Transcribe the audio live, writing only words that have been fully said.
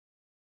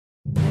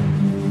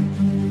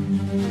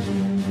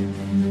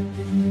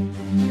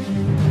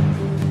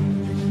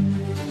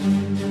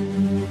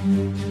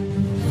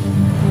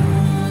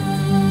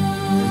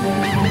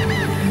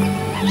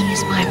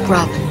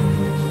scrub.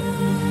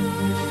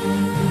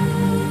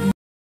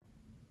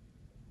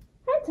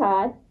 Hi,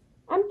 Todd.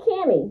 I'm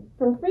Cammie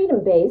from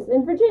Freedom Base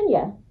in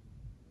Virginia.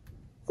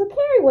 So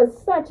Carrie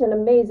was such an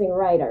amazing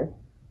writer.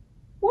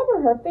 What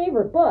were her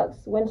favorite books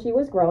when she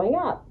was growing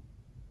up?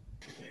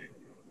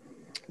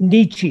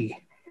 Nietzsche.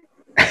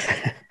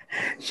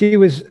 She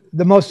was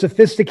the most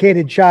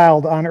sophisticated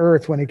child on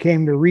earth when it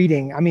came to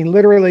reading. I mean,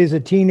 literally as a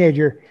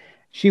teenager,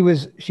 she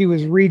was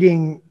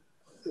reading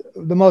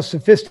the most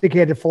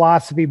sophisticated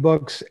philosophy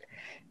books.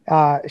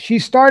 She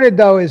started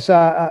though as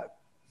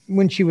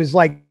when she was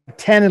like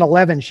 10 and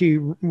 11, she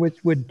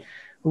would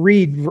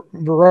read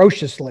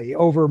voraciously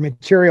over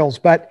materials.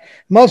 But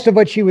most of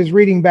what she was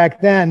reading back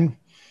then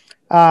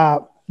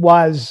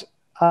was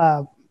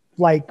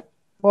like,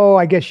 oh,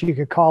 I guess you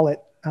could call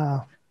it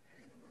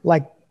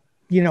like,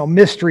 you know,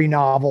 mystery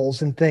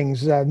novels and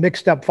things,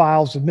 mixed up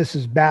files of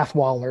Mrs.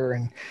 Bathwaller.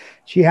 And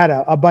she had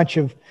a bunch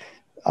of,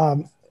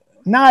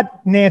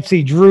 not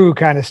Nancy Drew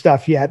kind of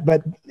stuff yet,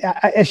 but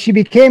as she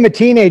became a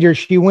teenager,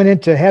 she went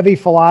into heavy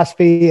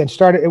philosophy and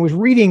was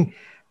reading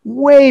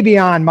way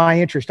beyond my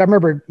interest. I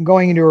remember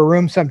going into her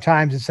room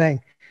sometimes and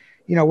saying,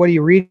 you know, what are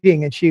you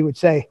reading? And she would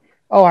say,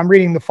 oh, I'm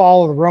reading The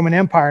Fall of the Roman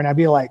Empire. And I'd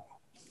be like,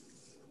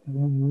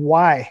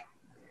 why?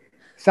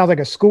 Sounds like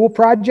a school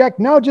project?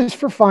 No, just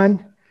for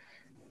fun.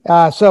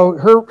 So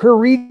her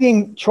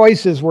reading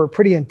choices were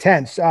pretty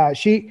intense.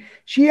 She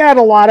had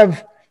a lot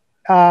of,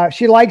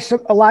 she likes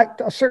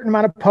a certain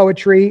amount of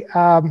poetry.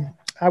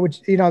 I would,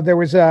 you know, there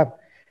was a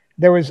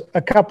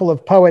couple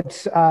of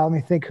poets. Let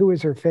me think, who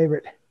was her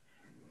favorite?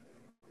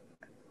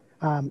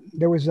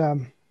 There was,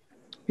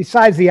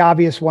 besides the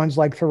obvious ones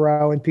like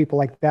Thoreau and people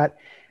like that,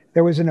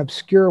 there was an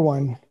obscure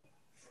one.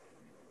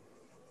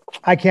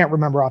 I can't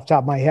remember off the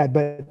top of my head,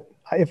 but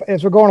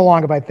as we're going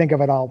along, if I think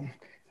of it, I'll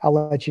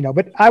let you know.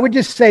 But I would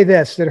just say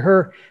this, that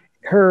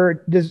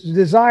her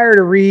desire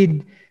to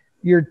read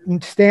your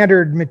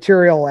standard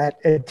material at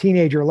a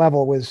teenager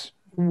level was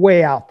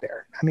way out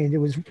there. I mean,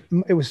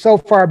 it was so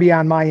far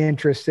beyond my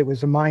interest. It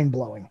was mind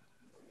blowing.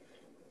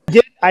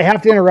 I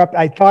have to interrupt.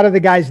 I thought of the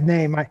guy's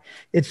name.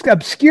 It's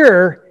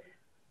obscure.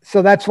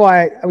 So that's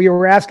why we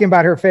were asking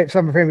about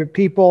some of her favorite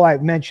people.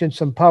 I've mentioned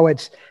some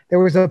poets. There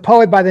was a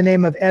poet by the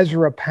name of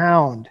Ezra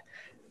Pound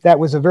that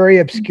was a very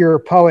obscure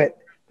poet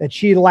that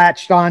she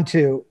latched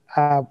onto,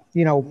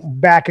 you know,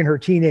 back in her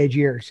teenage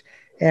years.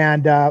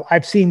 And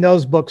I've seen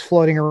those books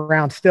floating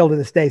around still to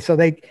this day. So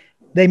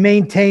they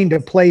maintained a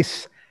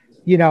place,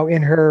 you know,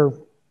 in her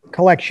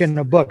collection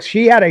of books.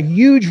 She had a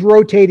huge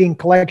rotating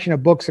collection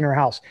of books in her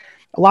house.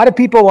 A lot of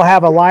people will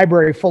have a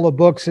library full of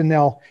books and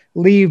they'll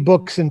leave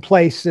books in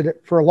place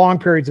for long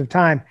periods of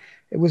time.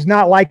 It was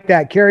not like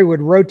that. Carrie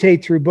would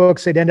rotate through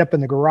books. They'd end up in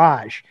the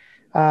garage.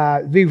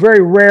 It'd be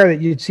very rare that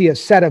you'd see a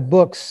set of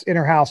books in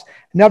her house.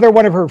 Another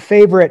one of her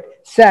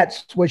favorite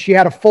sets was she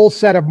had a full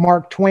set of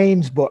Mark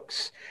Twain's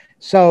books.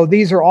 So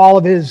these are all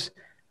of his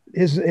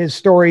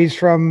stories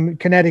from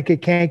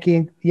Connecticut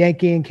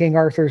Yankee and King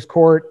Arthur's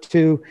Court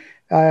to,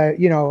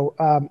 you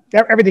know,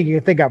 everything you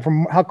can think of,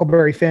 from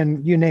Huckleberry Finn,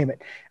 you name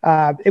it.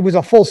 It was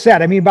a full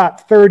set. I mean,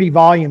 about 30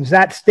 volumes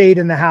that stayed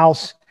in the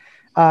house.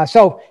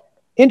 So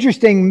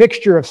interesting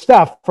mixture of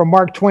stuff from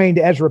Mark Twain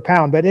to Ezra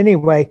Pound. But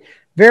anyway,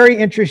 very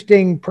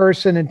interesting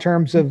person in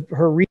terms of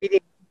her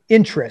reading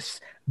interests.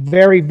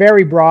 Very,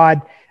 very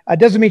broad.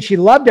 Doesn't mean she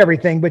loved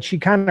everything, but she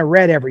kind of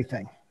read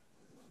everything.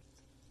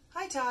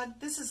 Hi, Todd.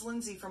 This is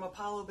Lindsay from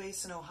Apollo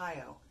Base in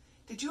Ohio.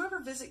 Did you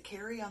ever visit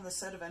Carrie on the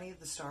set of any of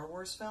the Star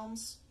Wars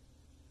films?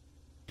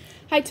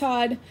 Hi,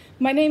 Todd.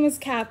 My name is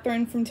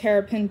Catherine from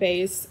Terrapin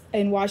Base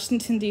in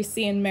Washington,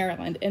 D.C. and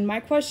Maryland. And my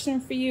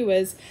question for you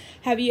is,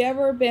 have you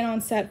ever been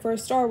on set for a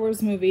Star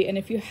Wars movie? And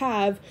if you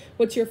have,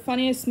 what's your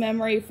funniest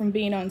memory from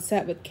being on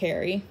set with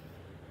Carrie?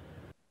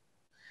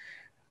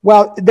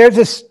 Well, there's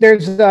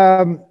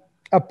a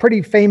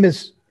pretty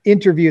famous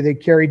interview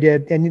that Carrie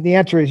did. And the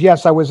answer is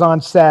yes, I was on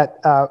set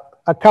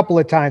a couple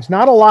of times.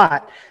 Not a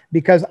lot,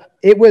 because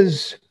it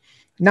was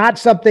not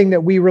something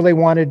that we really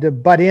wanted to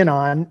butt in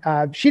on.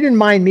 She didn't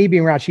mind me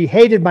being around. She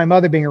hated my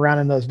mother being around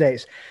in those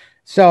days.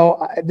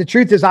 So the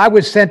truth is I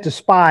was sent to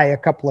spy a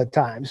couple of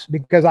times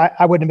because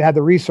I wouldn't have had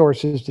the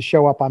resources to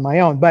show up on my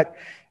own. But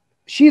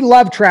she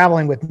loved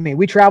traveling with me.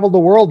 We traveled the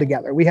world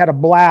together. We had a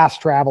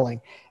blast traveling.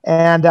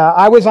 And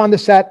I was on the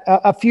set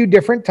a few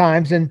different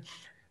times. And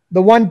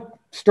the one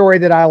story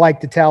that I like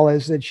to tell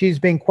is that she's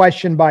being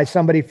questioned by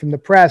somebody from the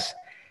press.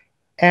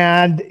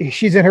 And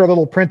she's in her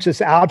little princess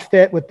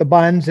outfit with the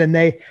buns. And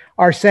they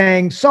are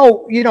saying,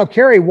 so, you know,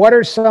 Carrie, what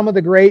are some of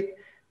the great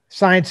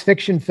science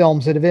fiction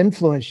films that have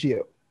influenced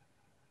you?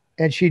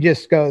 And she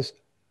just goes,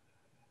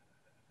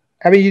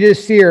 I mean, you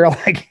just see her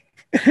like,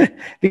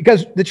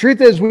 because the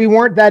truth is we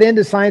weren't that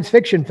into science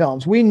fiction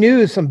films. We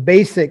knew some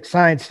basic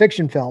science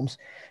fiction films.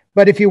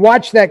 But if you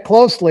watch that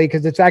closely,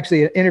 because it's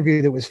actually an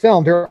interview that was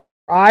filmed, her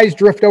eyes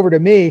drift over to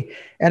me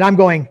and I'm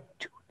going,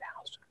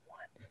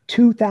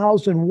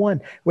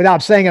 2001,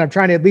 without saying it. I'm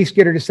trying to at least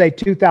get her to say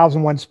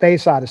 2001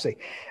 Space Odyssey.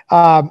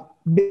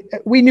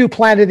 We knew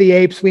Planet of the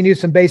Apes. We knew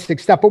some basic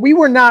stuff, but we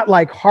were not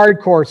like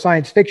hardcore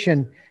science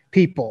fiction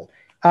people.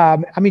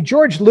 I mean,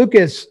 George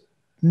Lucas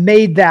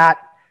made that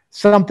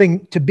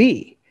something to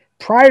be.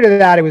 Prior to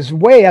that, it was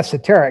way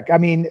esoteric. I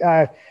mean,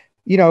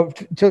 you know,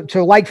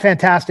 to like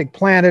Fantastic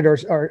Planet or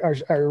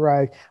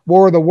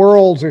War of the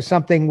Worlds or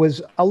something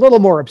was a little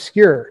more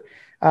obscure.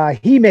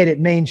 He made it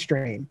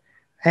mainstream,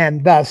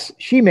 and thus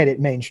she made it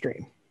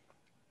mainstream.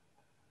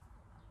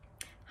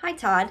 Hi,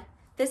 Todd.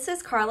 This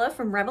is Carla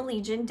from Rebel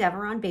Legion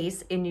Deveron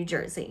Base in New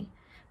Jersey.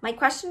 My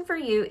question for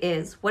you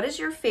is, what is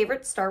your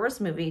favorite Star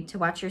Wars movie to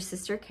watch your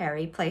sister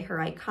Carrie play her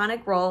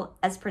iconic role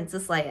as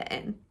Princess Leia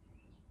in?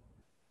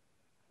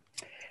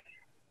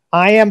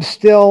 I am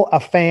still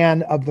a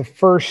fan of the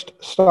first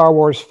Star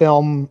Wars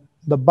film.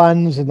 The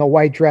buns and the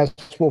white dress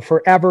will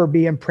forever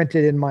be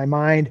imprinted in my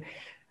mind.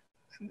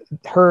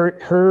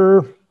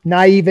 Her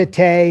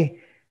naivete,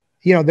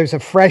 you know, there's a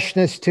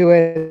freshness to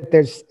it.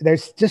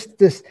 There's just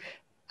this.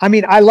 I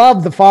mean, I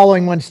love the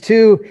following ones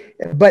too,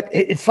 but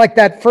it's like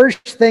that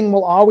first thing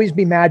will always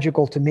be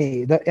magical to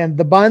me. And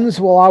the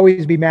buns will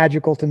always be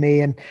magical to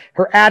me. And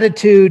her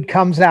attitude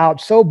comes out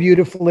so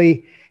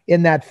beautifully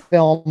in that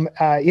film.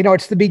 You know,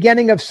 it's the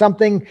beginning of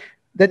something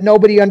that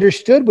nobody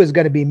understood was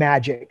going to be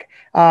magic.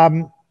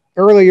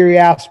 Earlier, you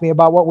asked me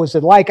about what was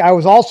it like. I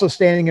was also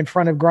standing in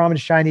front of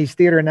Grauman's Chinese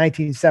Theater in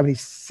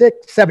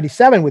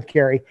 1977 with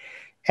Carrie,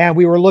 and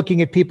we were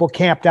looking at people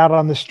camped out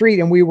on the street,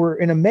 and we were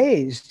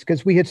amazed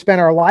because we had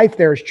spent our life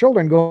there as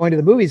children going to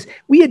the movies.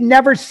 We had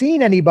never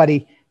seen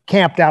anybody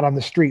camped out on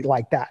the street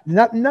like that.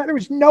 There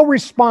was no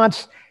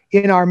response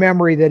in our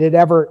memory that had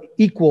ever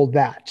equaled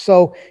that.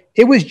 So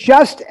it was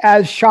just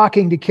as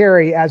shocking to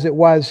Carrie as it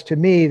was to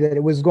me that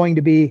it was going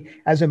to be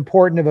as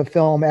important of a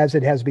film as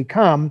it has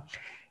become.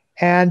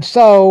 And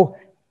so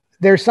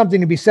there's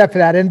something to be said for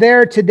that. And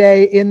there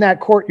today in that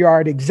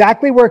courtyard,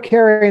 exactly where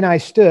Carrie and I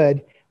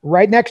stood,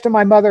 right next to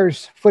my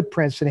mother's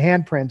footprints and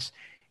handprints,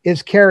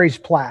 is Carrie's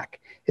plaque.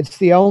 It's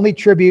the only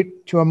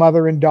tribute to a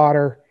mother and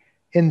daughter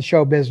in the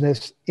show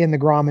business in the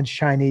Grauman's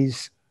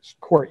Chinese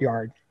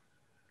courtyard.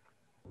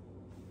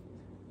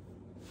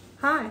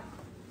 Hi.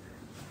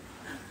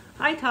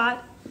 Hi, Todd.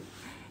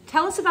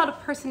 Tell us about a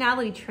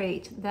personality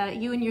trait that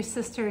you and your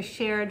sister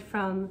shared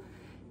from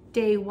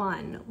day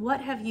one.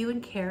 What have you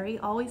and Carrie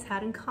always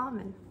had in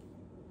common?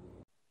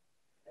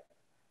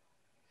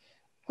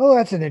 Oh,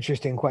 that's an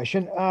interesting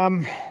question.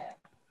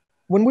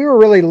 When we were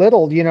really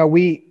little, you know,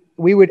 we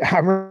would, I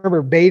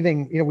remember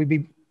bathing, you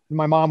know,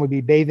 my mom would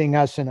be bathing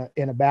us in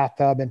a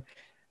bathtub, and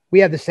we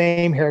had the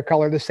same hair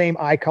color, the same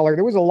eye color.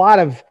 There was a lot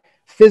of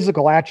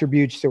physical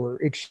attributes that were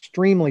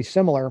extremely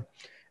similar.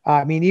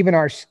 I mean, even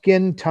our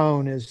skin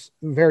tone is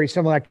very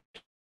similar.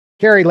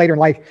 Carrie later in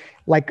life,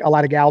 like a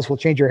lot of gals, will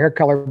change her hair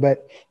color.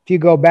 But if you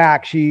go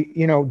back, she,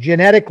 you know,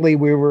 genetically,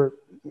 we were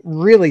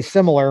really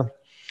similar.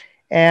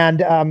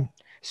 And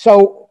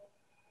so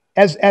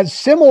as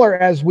similar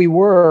as we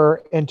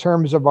were in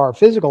terms of our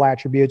physical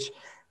attributes,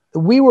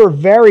 we were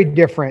very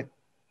different,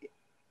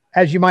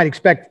 as you might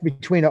expect,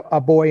 between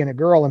a boy and a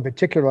girl in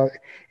particular.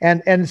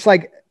 And it's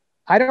like,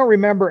 I don't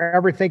remember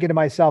ever thinking to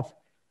myself,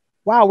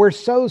 wow, we're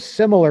so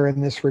similar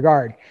in this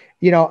regard.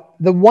 You know,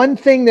 the one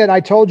thing that I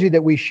told you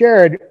that we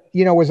shared,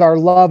 you know, was our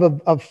love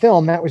of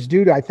film. That was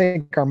due to, I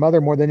think, our mother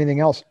more than anything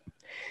else.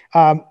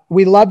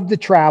 We loved to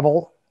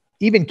travel,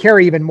 even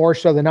Carrie, even more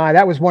so than I.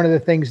 That was one of the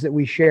things that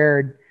we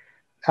shared,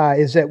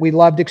 is that we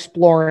loved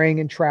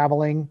exploring and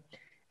traveling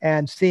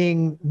and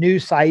seeing new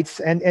sights.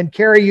 And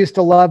Carrie used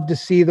to love to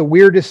see the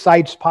weirdest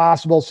sights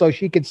possible so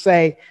she could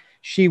say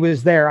she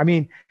was there. I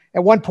mean,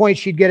 at one point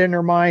she'd get in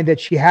her mind that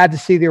she had to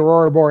see the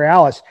Aurora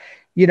Borealis,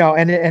 you know,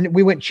 and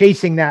we went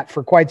chasing that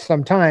for quite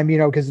some time, you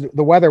know, because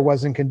the weather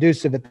wasn't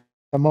conducive at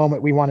the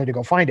moment we wanted to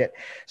go find it.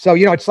 So,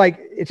 you know, it's like,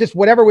 it's just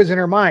whatever was in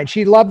her mind.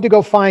 She loved to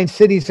go find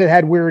cities that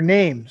had weird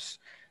names,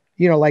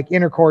 you know, like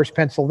Intercourse,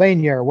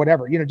 Pennsylvania, or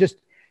whatever, you know, just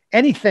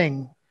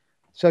anything.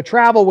 So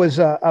travel was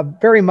a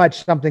very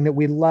much something that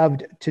we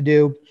loved to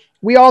do.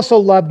 We also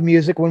loved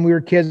music. When we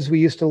were kids, we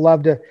used to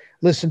love to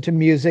listen to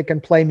music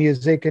and play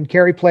music. And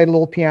Carrie played a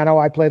little piano.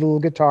 I played a little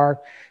guitar.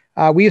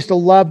 We used to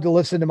love to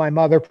listen to my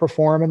mother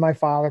perform and my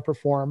father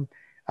perform,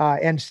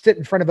 and sit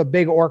in front of a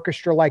big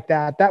orchestra like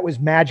that. That was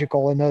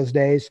magical in those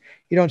days.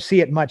 You don't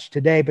see it much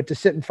today, but to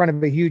sit in front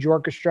of a huge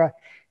orchestra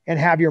and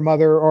have your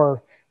mother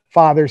or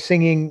father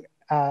singing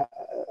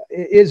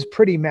is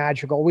pretty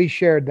magical. We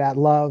shared that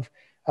love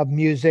of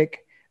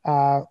music.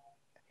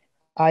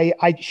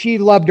 She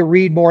loved to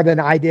read more than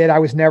I did. I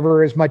was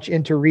never as much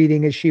into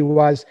reading as she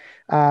was.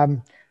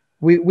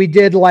 We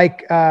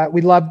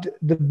loved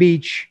the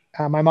beach.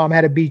 My mom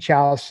had a beach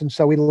house, and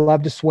so we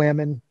loved to swim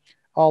and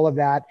all of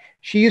that.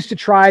 She used to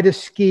try to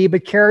ski,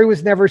 but Carrie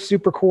was never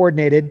super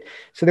coordinated.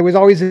 So there was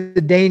always a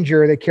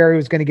danger that Carrie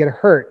was going to get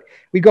hurt.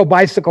 We'd go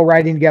bicycle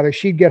riding together.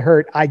 She'd get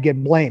hurt. I'd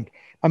get blamed.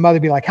 My mother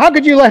would be like, how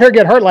could you let her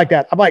get hurt like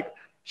that? I'm like,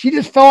 she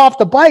just fell off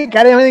the bike.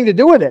 I didn't have anything to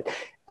do with it.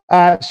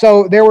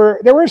 So there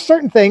were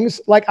certain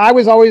things, like I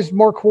was always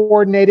more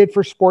coordinated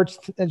for sports,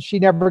 and she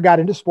never got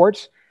into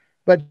sports,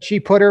 but she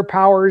put her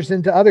powers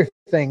into other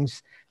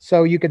things.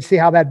 So you could see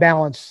how that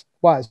balance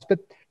was. But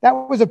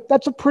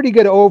that's a pretty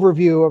good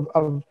overview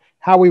of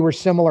how we were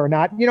similar or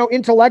not. You know,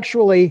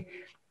 intellectually,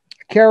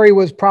 Carrie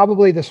was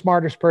probably the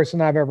smartest person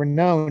I've ever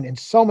known in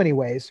so many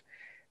ways,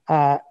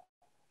 and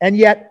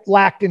yet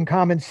lacked in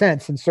common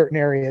sense in certain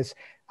areas,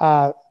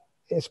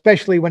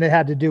 especially when it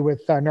had to do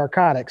with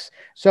narcotics.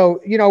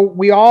 So, you know,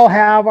 we all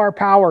have our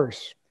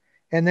powers,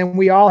 and then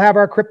we all have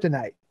our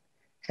kryptonite.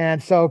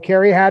 And so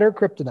Carrie had her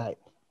kryptonite.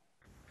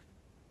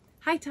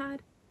 Hi,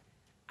 Todd.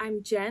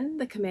 I'm Jen,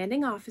 the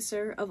commanding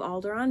officer of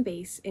Alderaan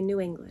Base in New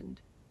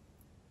England.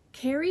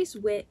 Carrie's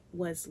wit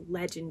was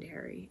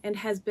legendary and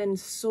has been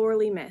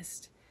sorely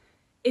missed.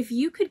 If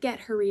you could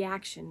get her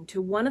reaction to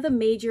one of the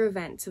major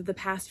events of the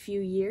past few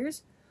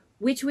years,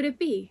 which would it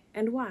be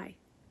and why?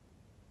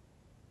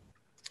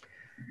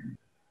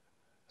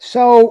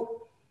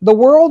 So the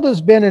world has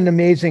been an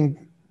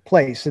amazing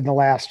place in the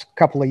last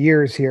couple of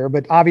years here,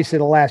 but obviously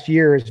the last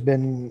year has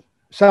been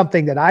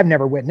something that I've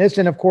never witnessed.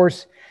 And of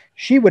course,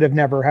 she would have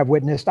never have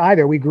witnessed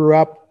either. We grew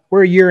up,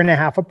 we're a year and a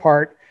half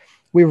apart.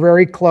 We were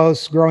very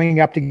close growing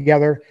up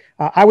together.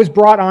 I was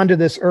brought onto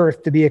this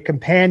earth to be a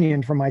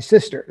companion for my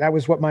sister. That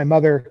was what my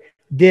mother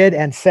did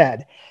and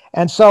said.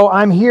 And so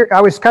I'm here,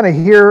 I was kind of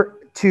here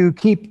to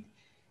keep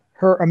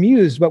her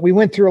amused, but we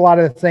went through a lot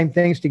of the same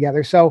things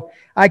together. So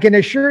I can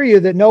assure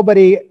you that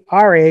nobody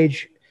our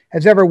age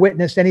has ever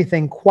witnessed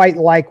anything quite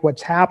like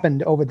what's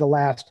happened over the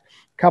last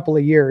couple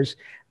of years.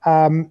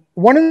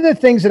 One of the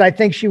things that I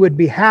think she would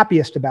be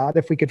happiest about,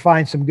 if we could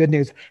find some good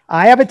news,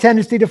 I have a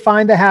tendency to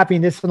find the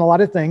happiness in a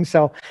lot of things.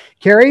 So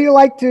Carrie, you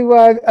like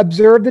to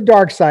observe the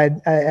dark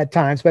side at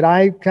times, but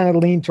I kind of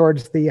lean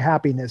towards the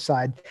happiness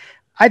side.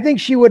 I think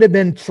she would have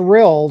been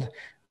thrilled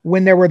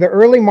when there were the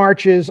early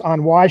marches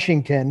on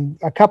Washington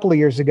a couple of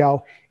years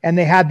ago, and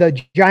they had the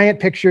giant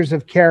pictures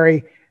of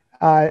Carrie,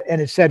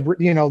 and it said,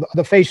 you know,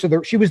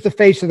 she was the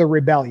face of the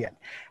rebellion.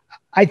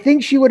 I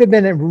think she would have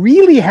been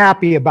really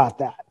happy about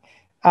that.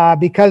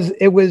 Because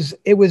it was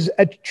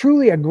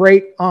truly a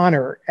great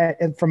honor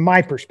from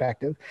my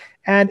perspective.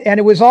 And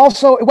it was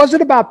also, it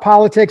wasn't about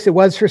politics. It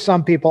was for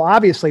some people,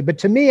 obviously, but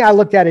to me, I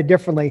looked at it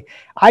differently.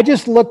 I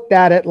just looked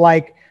at it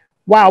like,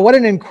 wow, what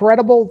an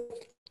incredible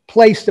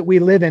place that we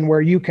live in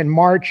where you can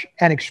march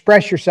and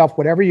express yourself,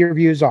 whatever your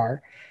views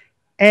are.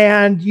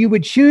 And you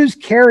would choose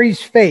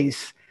Carrie's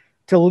face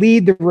to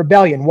lead the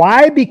rebellion.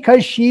 Why?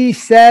 Because she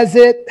says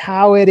it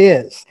how it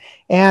is.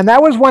 And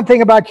that was one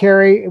thing about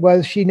Carrie,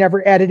 was she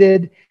never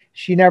edited.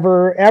 She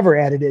never, ever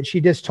edited. She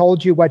just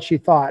told you what she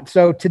thought.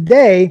 So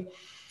today,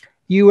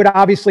 you would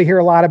obviously hear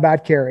a lot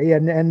about Carrie.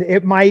 And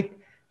it might,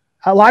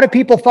 a lot of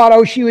people thought,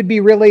 oh, she would be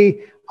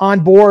really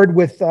on board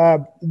with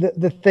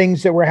the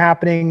things that were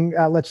happening,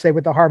 let's say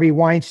with the Harvey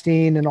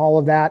Weinstein and all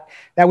of that.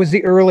 That was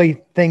the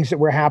early things that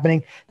were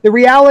happening. The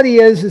reality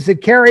is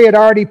that Carrie had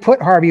already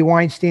put Harvey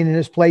Weinstein in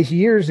his place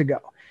years ago.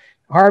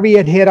 Harvey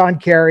had hit on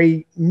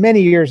Carrie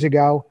many years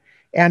ago,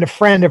 and a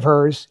friend of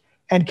hers,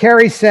 and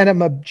Carrie sent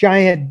him a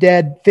giant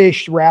dead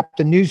fish wrapped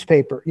in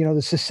newspaper, you know,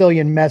 the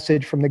Sicilian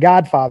Message from The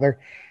Godfather,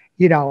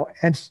 you know,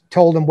 and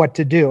told him what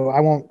to do.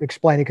 I won't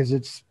explain it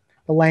because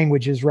the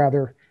language is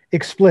rather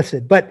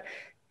explicit. But,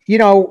 you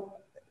know,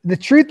 the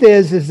truth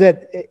is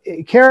that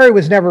Carrie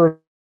was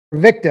never a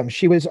victim.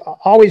 She was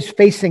always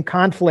facing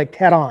conflict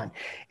head on.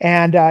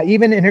 And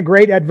even in her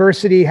great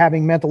adversity,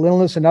 having mental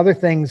illness and other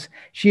things,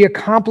 she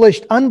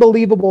accomplished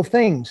unbelievable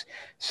things.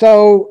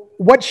 So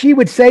what she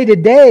would say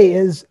today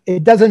is,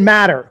 it doesn't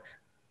matter.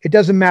 It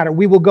doesn't matter.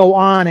 We will go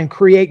on and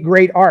create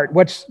great art.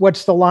 What's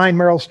the line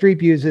Meryl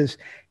Streep uses?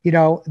 You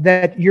know,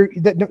 that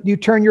you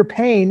turn your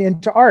pain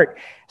into art.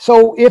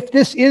 So if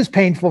this is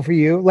painful for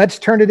you, let's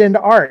turn it into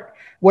art.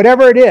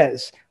 Whatever it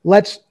is,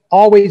 let's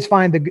always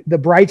find the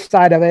bright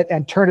side of it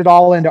and turn it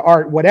all into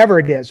art, whatever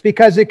it is,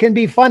 because it can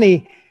be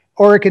funny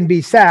or it can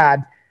be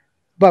sad,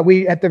 but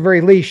we, at the very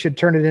least, should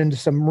turn it into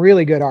some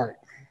really good art.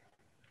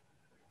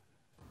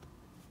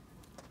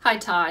 Hi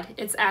Todd,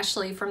 it's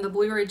Ashley from the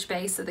Blue Ridge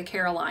Base of the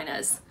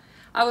Carolinas.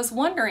 I was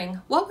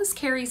wondering, what was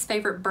Carrie's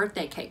favorite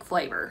birthday cake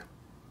flavor?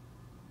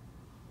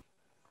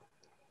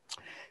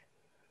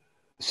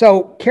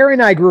 So Carrie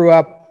and I grew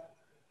up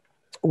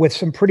with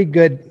some pretty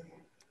good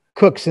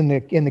cooks in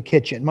the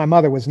kitchen. My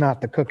mother was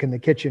not the cook in the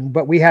kitchen,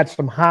 but we had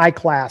some high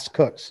class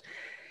cooks.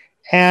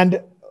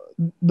 And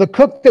the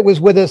cook that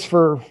was with us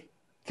for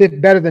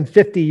better than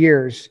 50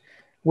 years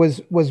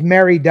was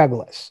Mary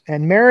Douglas.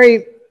 And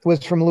Mary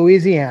was from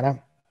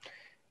Louisiana.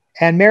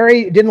 And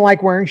Mary didn't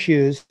like wearing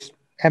shoes.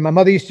 And my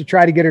mother used to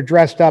try to get her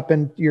dressed up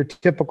in your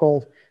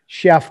typical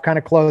chef kind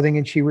of clothing,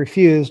 and she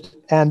refused.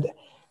 And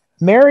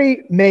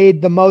Mary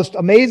made the most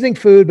amazing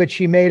food, but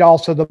she made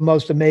also the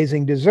most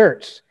amazing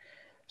desserts.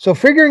 So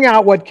figuring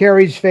out what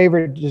Carrie's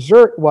favorite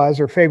dessert was,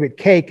 or favorite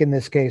cake in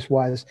this case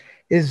was,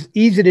 is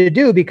easy to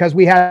do because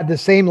we had the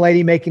same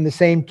lady making the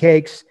same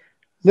cakes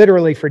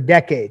literally for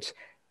decades.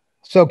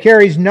 So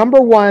Carrie's number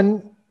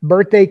one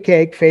birthday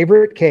cake,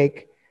 favorite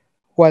cake,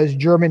 was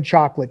German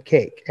chocolate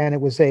cake. And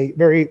it was a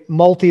very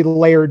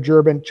multi-layered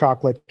German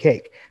chocolate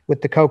cake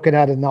with the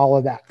coconut and all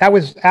of that. That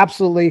was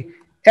absolutely,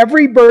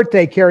 every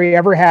birthday Carrie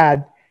ever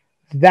had,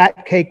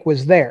 that cake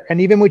was there.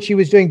 And even when she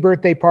was doing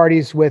birthday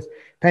parties with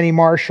Penny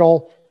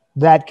Marshall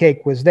that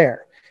cake was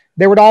there.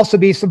 There would also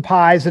be some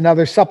pies and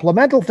other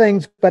supplemental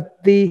things, but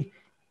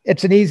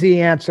it's an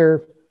easy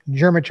answer,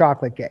 German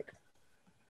chocolate cake.